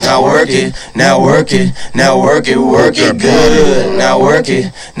now work it, now work it, now work it good. Now work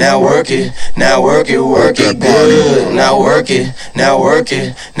it, now work it, now work it good. Now work it, now work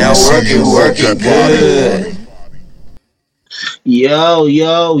it, now work it good. Yo.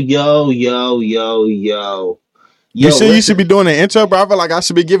 You should be doing an intro, bro. I feel like I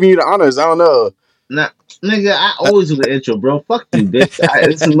should be giving you the honors. I don't know. Nah, nigga, I always do the intro, bro. Fuck you, bitch.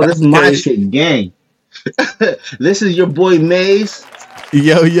 This is my shit, gang. This is your boy Maze.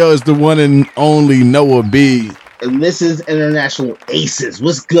 Yo, it's the one and only Noah B. And this is International Aces.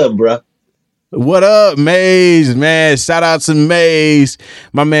 What's good, bro? What up, Maze, man? Shout out to Maze.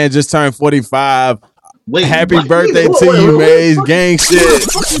 My man just turned 45. Wait, happy birthday to you, Maze. Gang shit.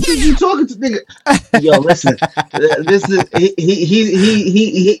 What the fuck you talking to, nigga? Yo, listen. This is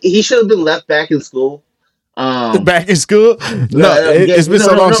he should have been left back in school. Back in school? No, it's been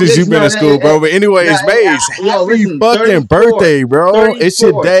so long since you've been in school, bro. But anyways, Maze, happy fucking birthday, bro. 34, it's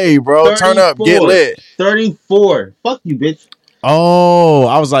your day, bro. 34, turn up, get lit. 34. Fuck you, bitch. Oh,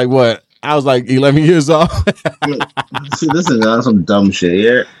 I was like, what? I was like 11 years old. See, this is some dumb shit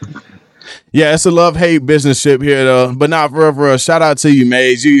here. Yeah, it's a love-hate business ship here, though. But not for real. Shout out to you,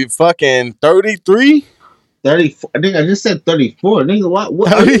 Maze. You fucking 33? 34. I think I just said 34. Nigga, what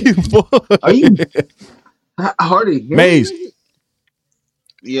 34. Are you Hardy? Maze.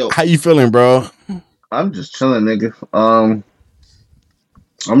 Yo. How you feeling, bro? I'm just chilling, nigga. I'm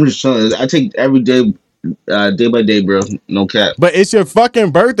just chilling. I take every day, day by day, bro. No cap. But it's your fucking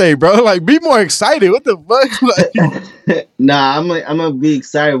birthday, bro. Like, be more excited. What the fuck? Like, nah, I'm gonna be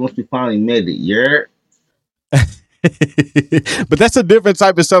excited once we finally made it. Yeah. But that's a different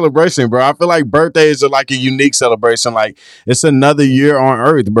type of celebration, bro. I feel like birthdays are like a unique celebration. Like, it's another year on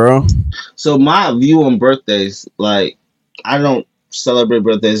Earth, bro. So my view on birthdays, like, I don't celebrate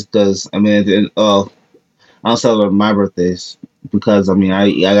birthdays because I don't celebrate my birthdays because I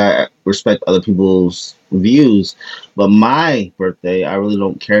got respect other people's views, but my birthday I really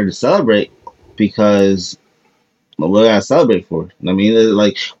don't care to celebrate because what I celebrate for. I mean,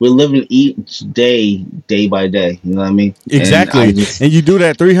 like, we're living each day by day. You know what I mean? Exactly. And you do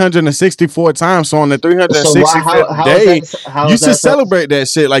that 364 times. So on the 365th day, you should celebrate that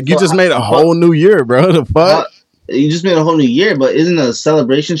shit. Like, you just made a whole new year, bro. The fuck? You just made a whole new year, but isn't a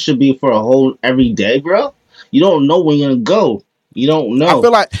celebration should be for a whole every day, bro? You don't know when you're gonna go. You don't know.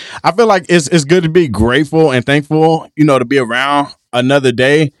 I feel like it's good to be grateful and thankful, to be around another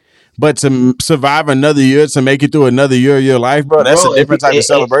day. But to survive another year, to make it through another year of your life, bro, that's a different type of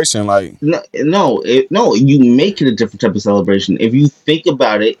celebration. No, you make it a different type of celebration. If you think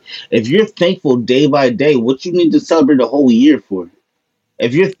about it, if you're thankful day by day, what you need to celebrate the whole year for?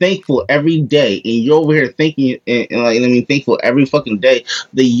 If you're thankful every day and you're over here thinking thankful every fucking day,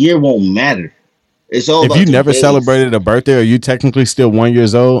 the year won't matter. It's all if you never celebrated a birthday, are you technically still 1 year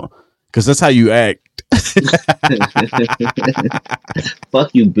old? Because that's how you act.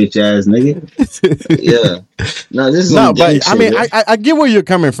 Fuck you, bitch ass nigga. Yeah. No, this is but I mean, I get where you're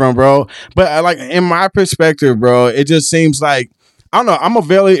coming from, bro. But like, in my perspective, bro, it just seems like, I don't know. I'm a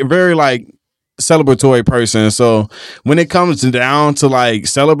very, very like celebratory person. So when it comes down to like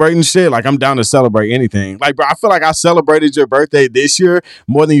celebrating shit, like, I'm down to celebrate anything. Like, bro, I feel like I celebrated your birthday this year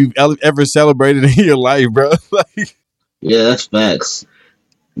more than you've ever celebrated in your life, bro. Like, yeah, that's facts.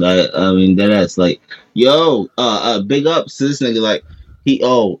 Like, I mean, that's like, yo, big ups to this nigga. Like, he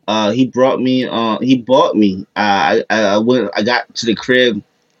bought me. I got to the crib,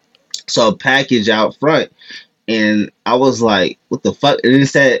 saw a package out front, and I was like, what the fuck? And it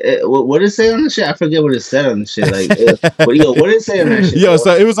said, what did it say on the shit? I forget what it said on the shit. Like, but what did it say on that shit? Yo,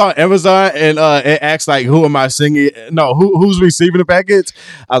 so it was on Amazon, and it asked like, who am I singing? No, who's receiving the package?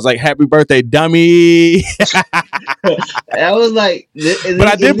 I was like, happy birthday, dummy. I was like,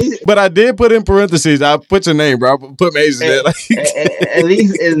 but I did put in parentheses. I put your name, bro. I put Maze in there. Like, and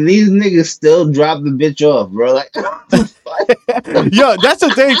these niggas still drop the bitch off, bro. Like, yo, that's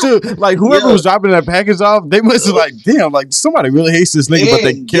the thing too. Like, whoever was dropping that package off, they must have like, damn, like, somebody really hates this nigga, but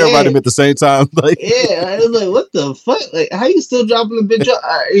they care about him at the same time. Like, yeah, I was like, what the fuck? Like, how you still dropping the bitch off?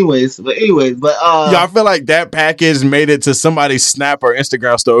 Anyways, but I feel like that package made it to somebody's Snap or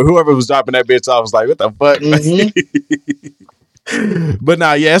Instagram story. Whoever was dropping that bitch off was like, what the fuck? Mm-hmm. But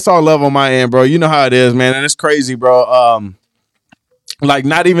nah, yeah, it's all love on my end, bro. You know how it is, man, and it's crazy, bro. Like,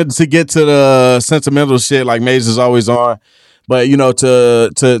 not even to get to the sentimental shit like Maze is always on, but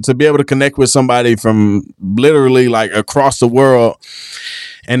to be able to connect with somebody from literally like across the world,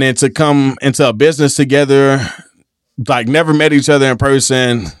 and then to come into a business together, like, never met each other in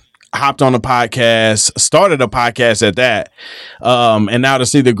person, hopped on a podcast, started a podcast at that, and now to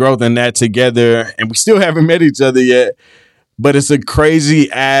see the growth in that together, and we still haven't met each other yet. but it's a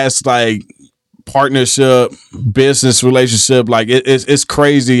crazy ass like partnership, business relationship. Like it's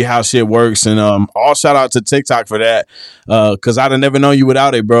crazy how shit works. And all shout out to TikTok for that. Cause I'd have never known you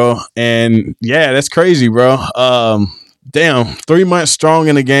without it, bro. And yeah, that's crazy, bro. Damn, 3 months strong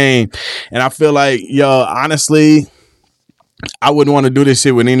in the game. And I feel like, yo, honestly, I wouldn't want to do this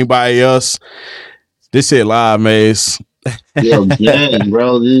shit with anybody else. This shit live, Maze. Yo, gang,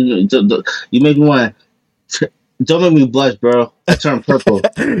 bro. You make me want. Don't make me blush, bro. I turn purple.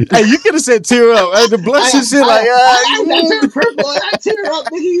 Hey, you could have said tear up. Hey, the blush and shit, I turn purple. I tear up,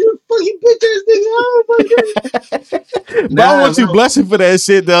 nigga. You fucking bitch ass nigga. Oh my god. But I don't want you blushing for that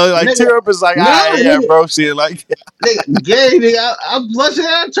shit though. Like nigga, tear up is like, yeah, bro, shit. Like, nigga, gay, nigga. I'm blushing.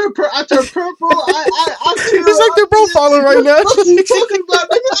 I turn purple. I tear it's like the bro falling right now. Talking about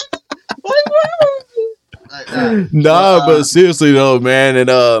nigga. Nah, but seriously though, man,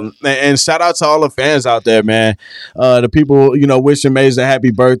 and shout out to all the fans out there, man. The people, wishing Maze a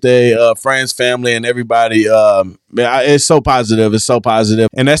happy birthday, friends, family, and everybody. It's so positive. It's so positive,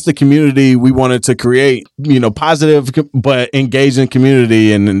 and that's the community we wanted to create. Positive but engaging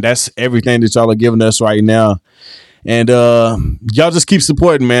community, and that's everything that y'all are giving us right now. And y'all just keep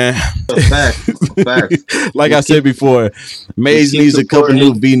supporting, man. Facts. Like I said before, Maze needs a couple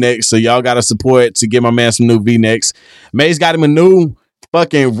new V-necks, so y'all got to support to get my man some new V-necks. Maze got him a new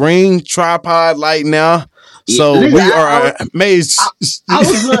fucking ring tripod light now. So we are Maze. I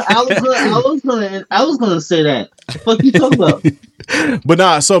was gonna say that. What the fuck you talking about? But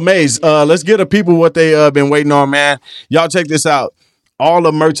nah, so Maze, let's get the people what they been waiting on, man. Y'all check this out. All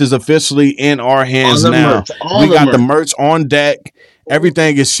the merch is officially in our hands now. We got the merch on deck.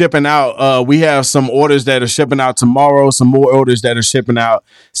 Everything is shipping out. We have some orders that are shipping out tomorrow, some more orders that are shipping out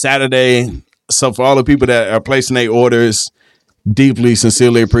Saturday. So for all the people that are placing their orders, deeply,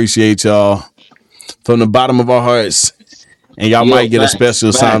 sincerely appreciate y'all from the bottom of our hearts. And y'all might get a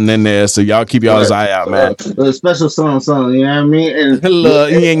special something in there, so y'all keep y'all's eye out, man. A special something, you know what I mean? And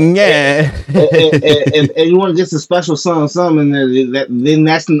and you want to get some special something in there, then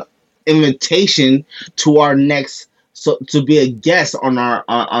that's an invitation to our next, to be a guest on our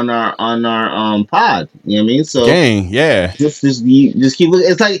pod. You know what I mean? So dang, yeah. Just keep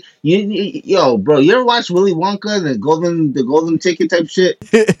looking. It's like yo, bro. You ever watch Willy Wonka and the golden ticket type shit?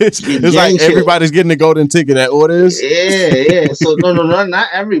 It's like shit. Everybody's getting the golden ticket at orders. Yeah. So no, not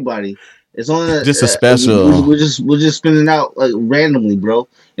everybody. It's only just a special. We're just spinning out like randomly, bro.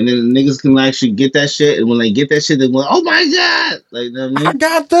 And then the niggas can actually get that shit. And when they get that shit, they're going, "Oh my god!" Like, you know what I mean? I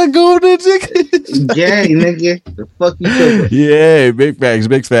got the golden ticket. Yeah, nigga. The fuck you doing? Yeah,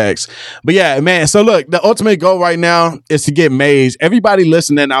 big facts. But yeah, man. So look, the ultimate goal right now is to get Maze. Everybody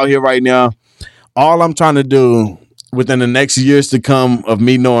listening out here right now, all I'm trying to do within the next years to come of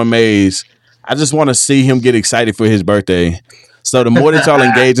me knowing Maze, I just want to see him get excited for his birthday. So the more that y'all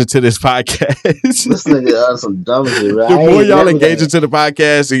engage into this podcast, this nigga some dumb shit, right? The more y'all engage into the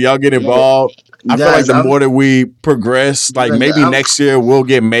podcast and y'all get involved, I feel like the more that we progress, like maybe next year we'll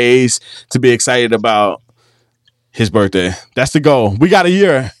get Maze to be excited about his birthday. That's the goal. We got a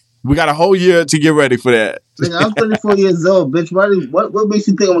year. We got a whole year to get ready for that. Nigga, I'm 34 years old, bitch. What makes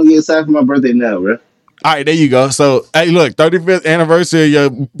you think I'm gonna get excited for my birthday now, bro? All right, there you go. So, hey, look, 35th anniversary of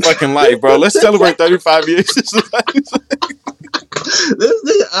your fucking life, bro. Let's celebrate 35 years. This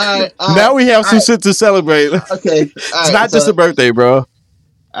nigga, all right, now we have some shit to celebrate. Okay. It's not just a birthday, bro.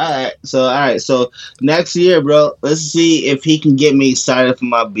 All right. So next year, bro, let's see if he can get me excited for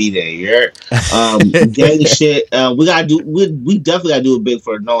my B-Day. Yeah. Gang shit. We definitely gotta do a big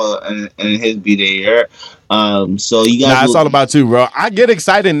for Noah and his B-Day. Yeah. So you guys. Nah, it's all about you, bro. I get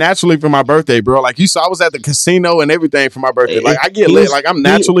excited naturally for my birthday, bro. Like you saw, I was at the casino and everything for my birthday. Like I get lit. Like I'm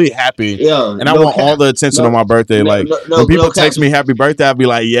naturally happy, and I want all the attention on my birthday. Like when people text me happy birthday, I'll be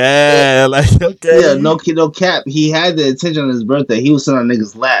like, yeah, like okay. Yeah, no cap. He had the attention on his birthday. He was sitting on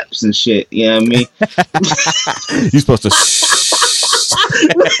niggas' laps and shit. You know what I mean? You supposed to.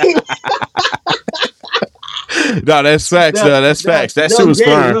 No, that's facts. That's facts. That shit was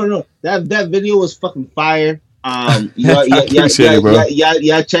fire. No. That video was fucking fire. Yeah,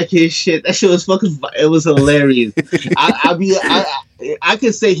 check his shit. That shit was fucking. It was hilarious. I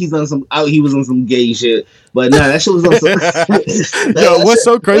could say he was on some gay shit, but nah, that shit was on some. Yo, what's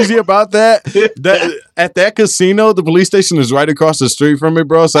so crazy about that? That at that casino, the police station is right across the street from it,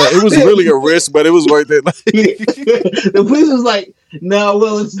 bro. So it was really a risk, but it was worth it. The police was like, "No,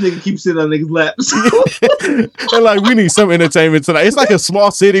 well, this nigga keep sitting on niggas' laps." And like, we need some entertainment tonight. It's like a small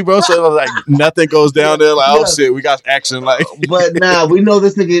city, bro. So like nothing goes down there. Like, oh shit, we got action. Like, but nah, we know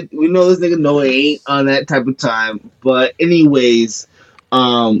this nigga. No, he ain't on that type of time. But anyways.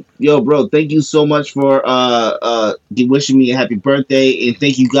 Yo, bro, thank you so much for wishing me a happy birthday, and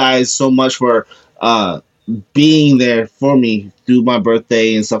thank you guys so much for being there for me through my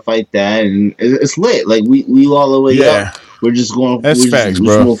birthday and stuff like that. And it's lit. Like we all the way up. We're just going. That's facts,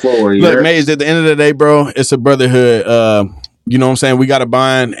 bro. Just move forward. Look, Maze, at the end of the day, bro, it's a brotherhood. You know what I'm saying? We got a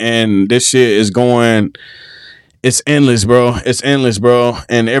bond, and this shit is going. It's endless, bro. It's endless, bro.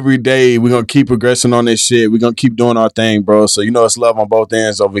 And every day we're gonna keep progressing on this shit. We're gonna keep doing our thing, bro. So it's love on both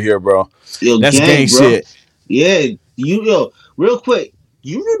ends over here, bro. Yo, that's gang shit. Yeah, real quick.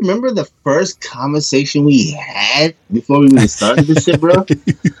 You remember the first conversation we had before we even started this shit, bro?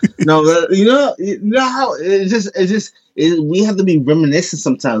 No, you know how we have to be reminiscent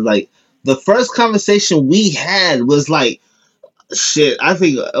sometimes. Like the first conversation we had was like. Shit, I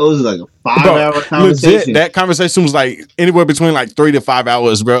think it was like a 5-hour conversation. Legit, that conversation was like anywhere between like 3 to 5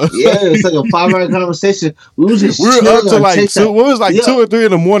 hours, bro. Yeah, it's like a 5-hour conversation. We were up to like 2. What was like 2 or 3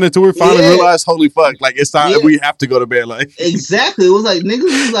 in the morning until we finally realized, holy fuck, like it's time we have to go to bed. Like exactly, it was like niggas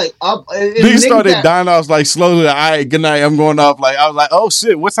was like up. Niggas started dying off like slowly. All right, good night. I'm going off. Like I was like, oh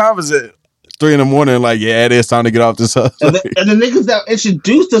shit, what time is it? 3 in the morning, like, yeah, it is time to get off this house. And the niggas that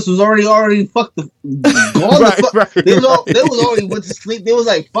introduced us was already fucked the gone. Right. They was already went to sleep. They was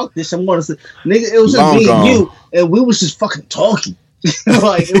like, fuck this, I'm going to sleep. Nigga, it was just me and you, and we was just fucking talking.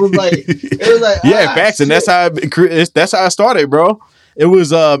 Like it was like yeah, facts, and that's how it started, bro. It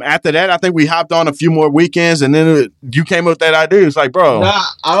was after that, I think we hopped on a few more weekends, and then you came up with that idea. It's like, bro, nah,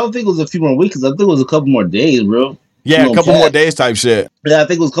 I don't think it was a few more weekends. I think it was a couple more days, bro. Yeah, a couple more days type shit. Yeah, I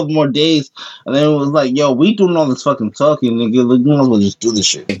think it was a couple more days. And then it was like, yo, we doing all this fucking talking, nigga. We might as well just do this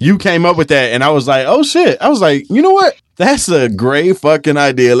shit. You came up with that, and I was like, oh, shit. I was like, you know what? That's a great fucking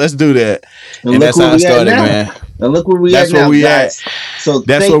idea. Let's do that. And that's how it started, man. And look where we at now. That's where we at. So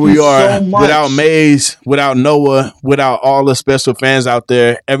that's where we are. So without Maze, without Noah, without all the special fans out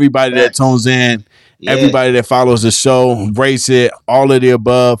there, everybody that tunes in, everybody that follows the show, rates it, all of the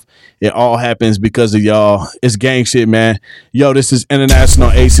above. It all happens because of y'all. It's gang shit, man. Yo, this is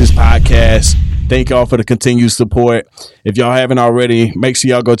International Aces Podcast. Thank y'all for the continued support. If y'all haven't already, make sure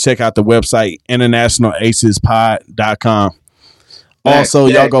y'all go check out the website, internationalacespod.com. Also,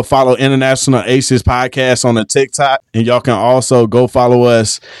 y'all go follow International Aces Podcast on the TikTok, and y'all can also go follow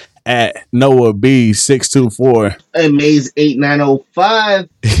us at Noah B624 and Maze 8905.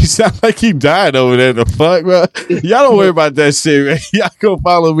 He sound like he died over there. The fuck, bro? Y'all don't worry about that shit, man. Y'all go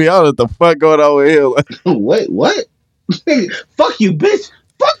follow me. I don't know what the fuck going on over here. Wait, what? Fuck you, bitch.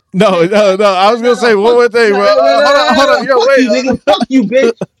 Fuck. No. I was gonna say one more thing, bro. Hold on. Yo, wait. Nigga. Fuck you,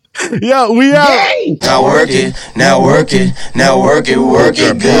 bitch. Yo, we out. Now work it good. Now work it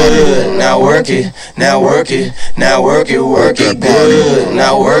good. Now work it good. Now work it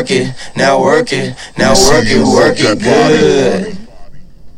good.